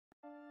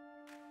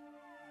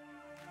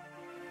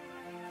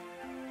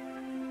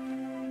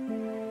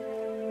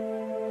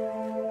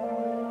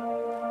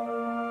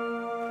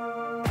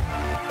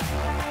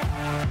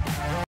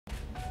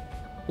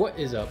What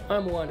is up?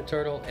 I'm Waltham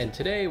Turtle, and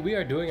today we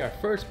are doing our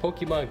first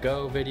Pokemon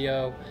Go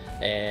video.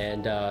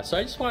 And so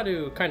I just want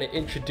to kind of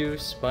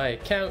introduce my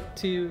account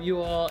to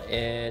you all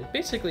and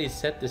basically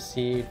set the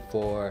scene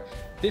for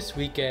this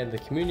weekend, the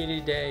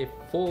community day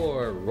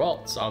for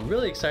Ralts. I'm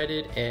really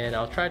excited, and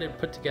I'll try to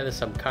put together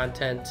some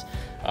content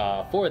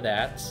for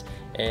that.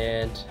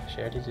 And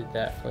actually I already did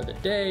that for the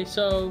day,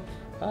 so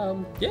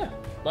yeah,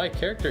 my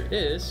character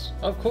is,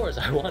 of course,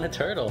 I want a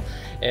turtle.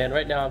 And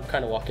right now I'm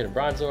kind of walking a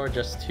Bronzor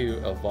just to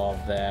evolve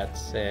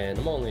that, and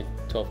I'm only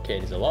 12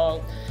 KDs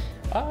along.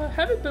 I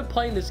haven't been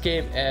playing this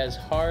game as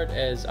hard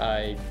as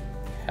I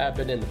have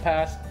been in the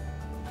past.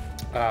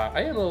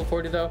 I am level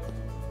 40 though,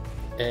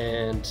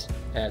 and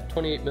at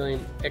 28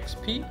 million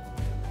XP,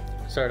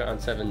 started on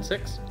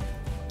 7.6.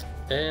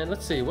 And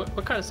let's see, what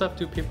kind of stuff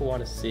do people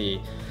want to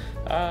see?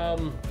 I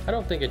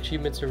don't think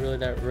achievements are really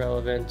that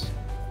relevant.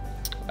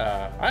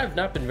 I have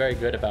not been very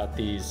good about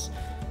these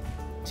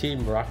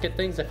Team Rocket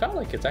things. I felt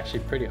like it's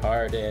actually pretty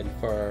hard, and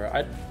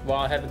while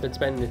I haven't been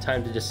spending the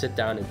time to just sit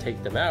down and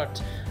take them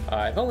out,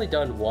 I've only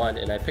done one,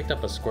 and I picked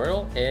up a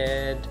squirrel.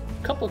 And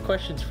a couple of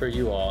questions for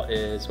you all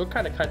is, what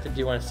kind of content do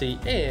you want to see,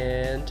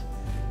 and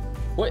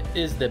what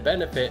is the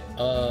benefit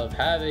of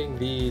having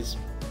these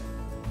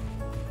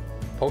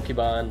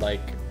Pokemon?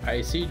 Like,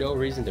 I see no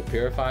reason to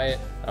purify it.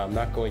 I'm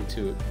not going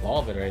to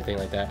evolve it or anything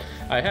like that.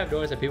 I have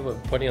noticed that people are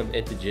putting them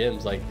into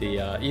gyms, like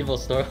the evil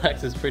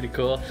Snorlax is pretty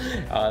cool.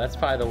 That's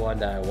probably the one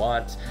that I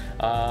want.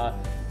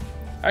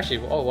 Actually,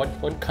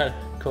 one kind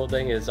of cool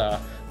thing is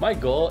my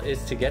goal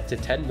is to get to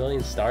 10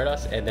 million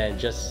Stardust and then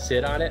just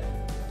sit on it.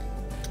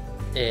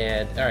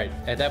 And alright,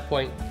 at that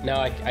point, now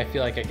I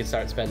feel like I can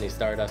start spending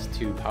Stardust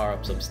to power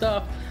up some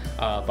stuff,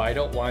 but I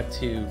don't want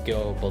to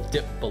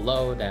dip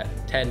below that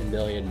 10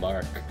 million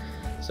mark.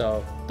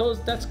 So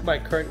that's my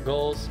current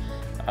goals.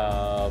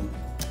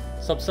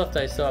 Some stuff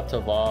that I still have to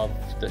evolve: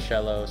 the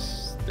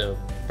Shellos, the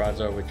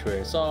Bronzor, which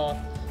we saw.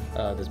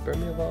 Does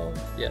Burmy evolve?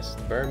 Yes,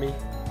 the Burmy.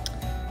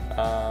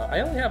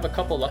 I only have a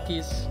couple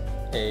Luckies,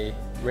 a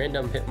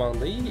random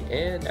Hitmonlee,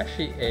 and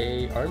actually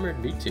a armored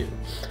Mewtwo.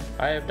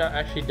 I have not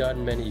actually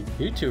done many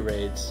Mewtwo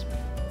raids,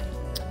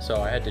 so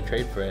I had to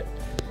trade for it.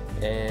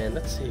 And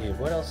let's see,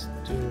 what else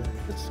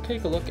let's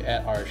take a look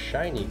at our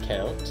shiny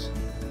count,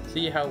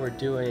 see how we're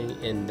doing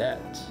in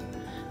that.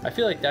 I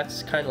feel like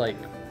that's kind of like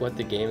what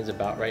the game is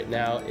about right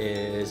now,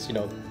 is, you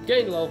know,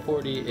 getting to level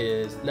 40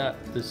 is not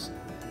this.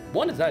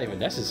 One, it's not even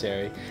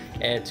necessary,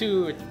 and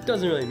two, it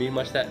doesn't really mean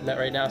much that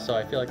right now, so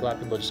I feel like a lot of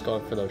people are just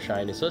going for those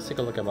shinies. So let's take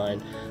a look at mine.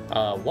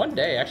 One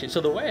day, actually,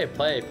 so the way I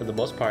play for the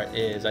most part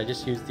is I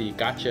just use the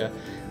gacha,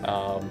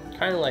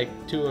 kind of like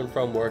to and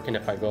from work, and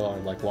if I go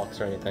on like walks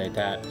or anything like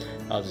that,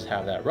 I'll just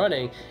have that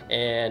running.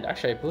 And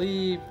actually, I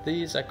believe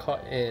these I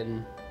caught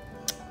in,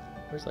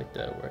 where's like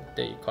the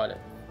day you caught it?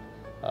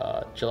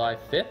 July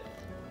 5th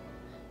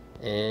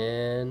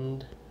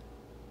and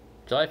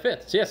July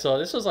 5th. So yeah, so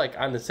this was like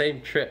on the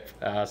same trip,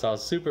 so I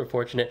was super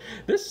fortunate.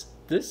 This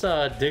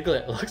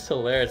Diglett looks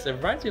hilarious. It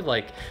reminds me of,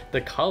 like,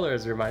 the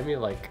colors remind me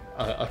of like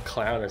a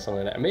clown or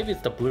something like that. Maybe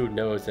it's the blue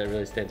nose that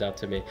really stands out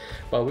to me.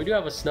 But we do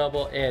have a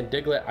Snubbull and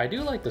Diglett. I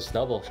do like the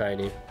Snubbull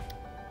shiny.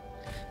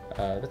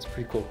 That's a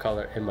pretty cool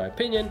color in my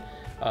opinion.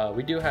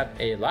 We do have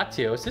a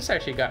Latios. This I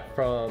actually got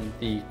from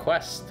the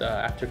quest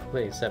after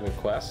completing 7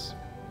 quests.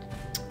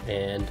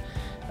 And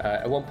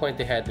at one point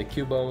they had the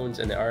Cubones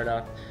and the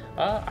Arnoth.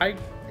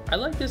 I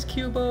like this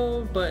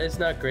Cubone, but it's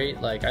not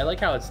great. Like, I like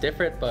how it's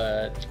different,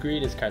 but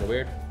green is kind of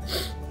weird.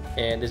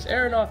 And this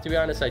Aeronaut, to be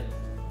honest,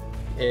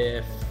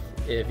 if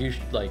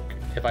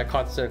I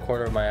caught this in a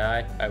corner of my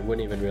eye, I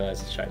wouldn't even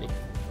realize it's shiny.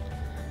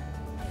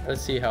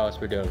 Let's see how else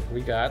we're doing.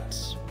 We got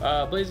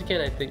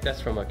Blaziken. I think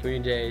that's from a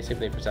community day. Same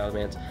thing for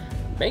Salamence.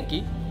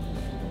 Mankey,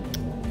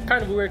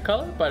 kind of a weird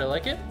color, but I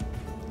like it.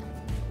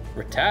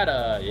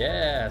 Rattata,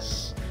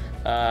 yes.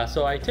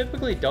 So I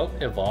typically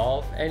don't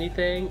evolve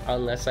anything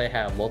unless I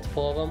have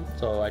multiple of them.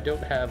 So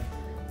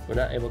we're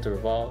not able to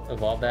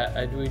evolve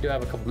that. We do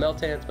have a couple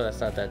Meltans, but that's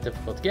not that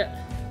difficult to get.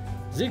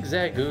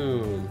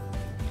 Zigzagoon.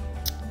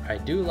 I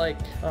do like,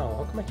 oh,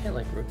 how come I can't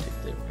like rotate?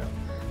 There we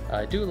go.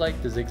 I do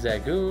like the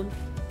Zigzagoon.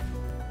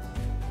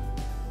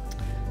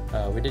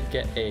 We did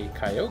get a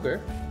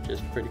Kyogre, which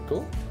is pretty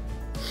cool.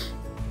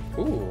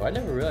 Ooh, I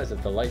never realized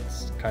that the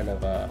lights kind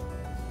of,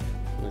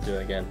 let's do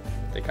it again.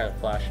 They kind of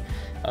flash.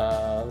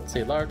 Let's see,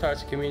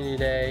 Larvitar's Community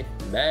Day,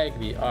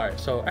 Magby Art.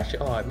 So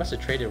actually, I must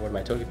have traded one of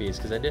my Togepie's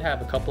because I did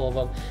have a couple of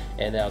them,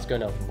 and I was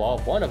going to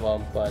evolve one of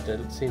them, but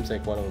it seems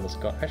like one of them is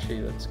gone.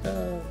 Actually, let's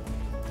go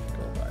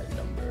by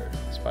number.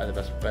 It's probably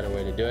the better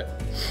way to do it.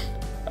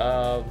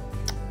 All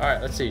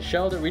right, let's see,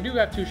 Shelter. We do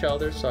have 2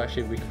 Shelters, so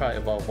actually we could probably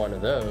evolve one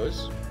of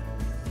those.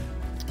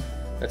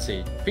 Let's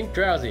see, Pink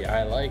Drowsy.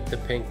 I like the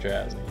Pink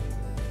Drowsy.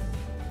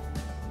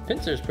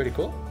 Pinsir's pretty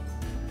cool.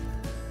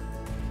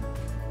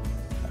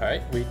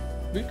 Alright, we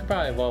could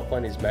probably evolve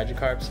one of these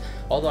Magikarps.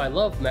 Although I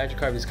love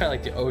Magikarp, it's kind of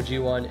like the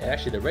OG one. And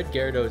actually, the Red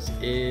Gyarados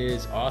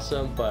is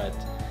awesome, but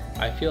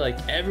I feel like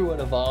everyone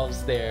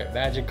evolves their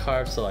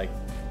Magikarp, so like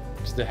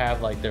just to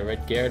have like the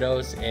Red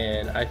Gyarados,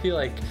 and I feel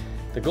like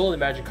the golden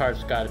magic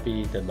card's got to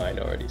be the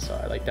minority, so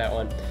I like that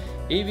one.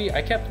 Eevee,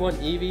 I kept one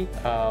Eevee.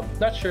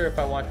 Not sure if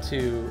I want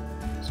to,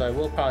 so I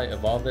will probably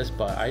evolve this,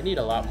 but I need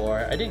a lot more.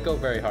 I didn't go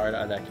very hard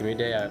on that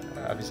community day.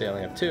 Obviously I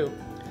only have 2.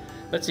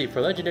 Let's see,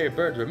 for legendary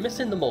birds, we're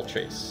missing the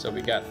Moltres. So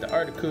we got the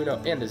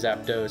Articuno and the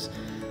Zapdos.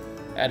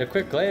 At a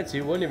quick glance,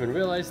 you wouldn't even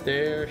realize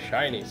they're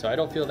shiny, so I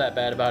don't feel that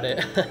bad about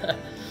it.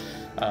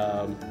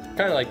 Kind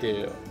of like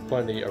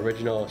one of the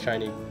original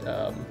shiny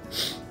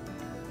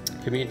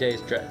community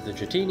days, the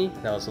Dratini.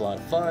 That was a lot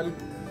of fun.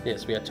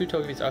 Yes, we got 2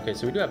 Togepi's. Okay,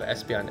 so we do have an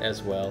Espeon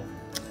as well.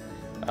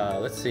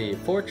 Let's see,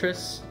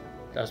 Fortress.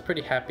 I was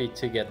pretty happy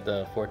to get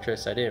the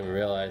Fortress. I didn't even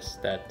realize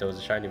that there was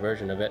a shiny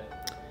version of it.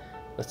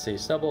 Let's see,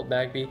 Snubbull,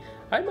 Magby.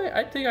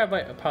 I think I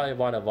might probably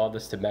want to evolve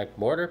this to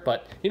Magmortar,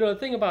 but you know the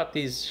thing about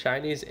these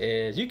shinies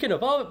is you can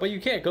evolve it, but you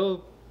can't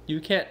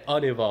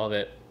unevolve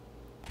it.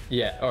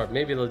 Yeah, or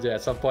maybe they'll do it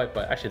at some point,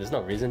 but actually there's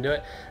no reason to do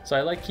it. So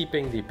I like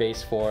keeping the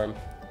base form,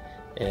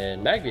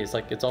 and Magby is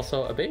like, it's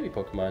also a baby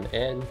Pokemon,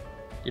 and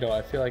you know,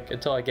 I feel like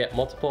until I get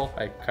multiple,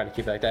 I kind of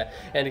keep it like that.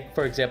 And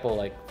for example,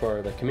 like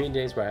for the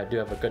community days where I do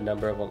have a good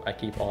number of them, I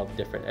keep all the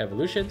different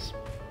evolutions.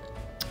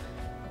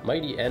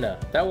 Mighty Enna.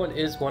 That one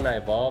is one I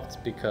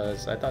evolved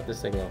because I thought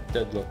this thing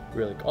did look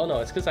really cool. Oh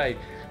no, it's because I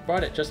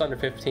brought it just under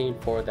 15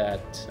 for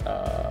that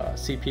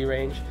CP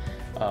range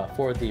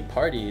for the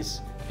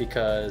parties,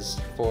 because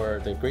for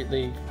the Great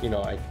League, you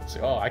know,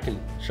 I can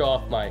show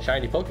off my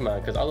shiny Pokemon,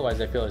 because otherwise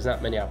I feel there's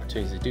not many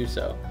opportunities to do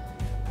so.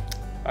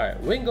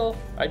 Alright, Wingull.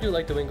 I do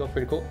like the Wingull,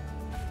 pretty cool.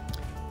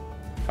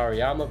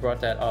 Hariyama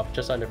brought that off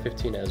just under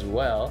 15 as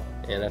well,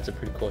 and that's a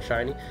pretty cool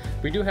shiny.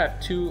 We do have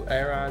 2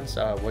 Aerons,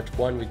 which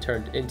one we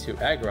turned into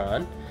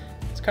Aggron.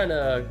 It's kind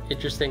of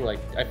interesting, like,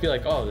 I feel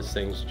like, oh, this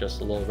thing's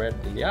just a little red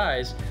in the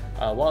eyes.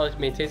 While it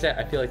maintains that,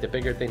 I feel like the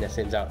bigger thing that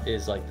stands out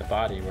is like the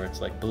body, where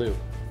it's like blue.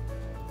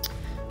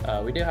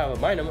 We do have a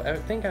Minun. I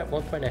think at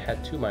one point I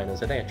had 2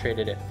 Minuns. I think I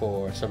traded it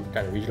for some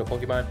kind of regional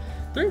Pokemon.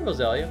 3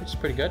 Roselia, which is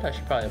pretty good. I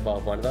should probably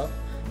evolve one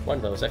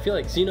of those. I feel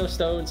like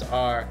Xenostones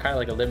are kind of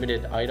like a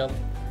limited item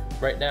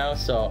right now,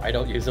 so I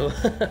don't use them.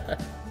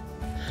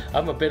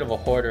 I'm a bit of a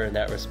hoarder in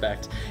that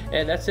respect.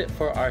 And that's it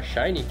for our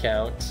shiny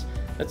count.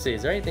 Let's see,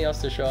 is there anything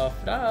else to show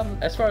off?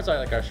 As far as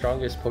like our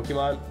strongest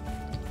Pokemon,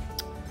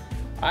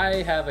 I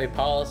have a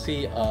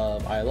policy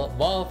of I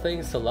evolve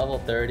things to level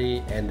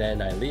 30 and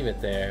then I leave it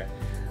there.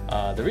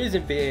 The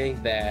reason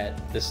being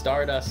that the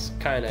Stardust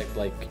kind of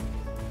like,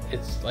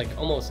 it's like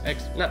almost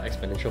not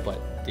exponential, but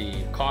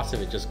the cost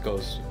of it just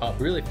goes up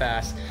really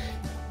fast,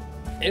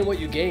 and what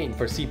you gain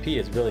for CP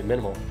is really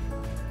minimal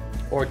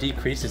or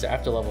decreases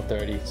after level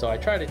 30. So I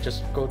try to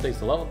just go things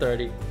to level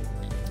 30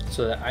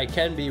 so that I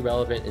can be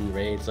relevant in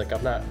raids. Like,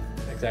 I'm not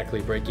exactly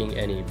breaking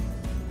any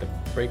the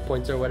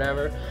breakpoints or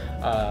whatever,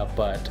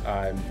 but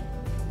I'm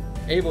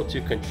able to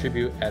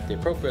contribute at the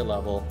appropriate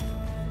level,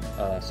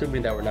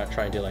 assuming that we're not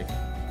trying to like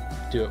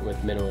do it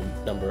with minimum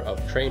number of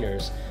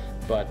trainers.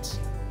 But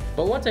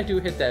once I do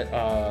hit that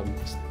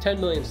 10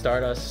 million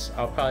Stardust,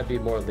 I'll probably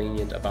be more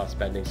lenient about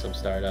spending some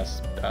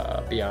Stardust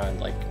beyond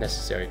like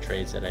necessary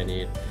trades that I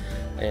need.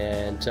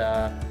 And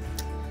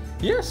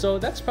yeah, so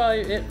that's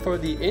probably it for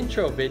the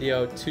intro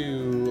video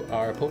to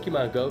our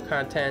Pokemon Go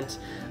content.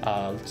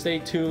 Stay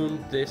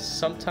tuned. This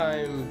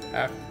sometime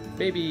after,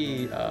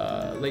 maybe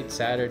late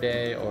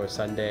Saturday or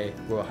Sunday,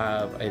 we'll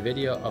have a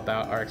video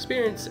about our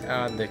experience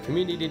on the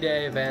Community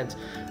Day event.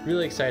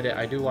 Really excited.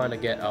 I do want to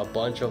get a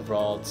bunch of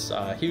Ralts.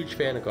 Huge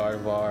fan of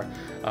Gardevoir.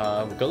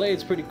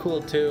 Gallade's pretty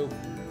cool too,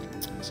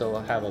 so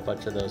we'll have a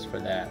bunch of those for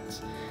that.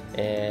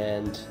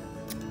 And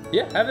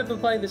yeah, I haven't been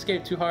playing this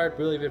game too hard,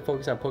 really been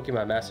focused on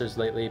Pokemon Masters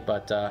lately,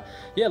 but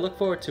yeah, look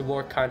forward to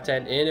more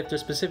content, and if there's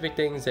specific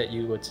things that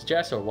you would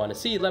suggest or want to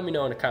see, let me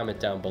know in a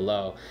comment down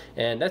below.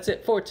 And that's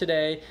it for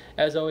today.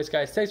 As always,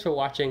 guys, thanks for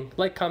watching.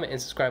 Like, comment,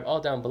 and subscribe all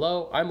down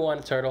below. I'm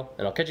Moana Turtle,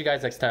 and I'll catch you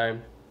guys next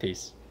time.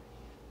 Peace.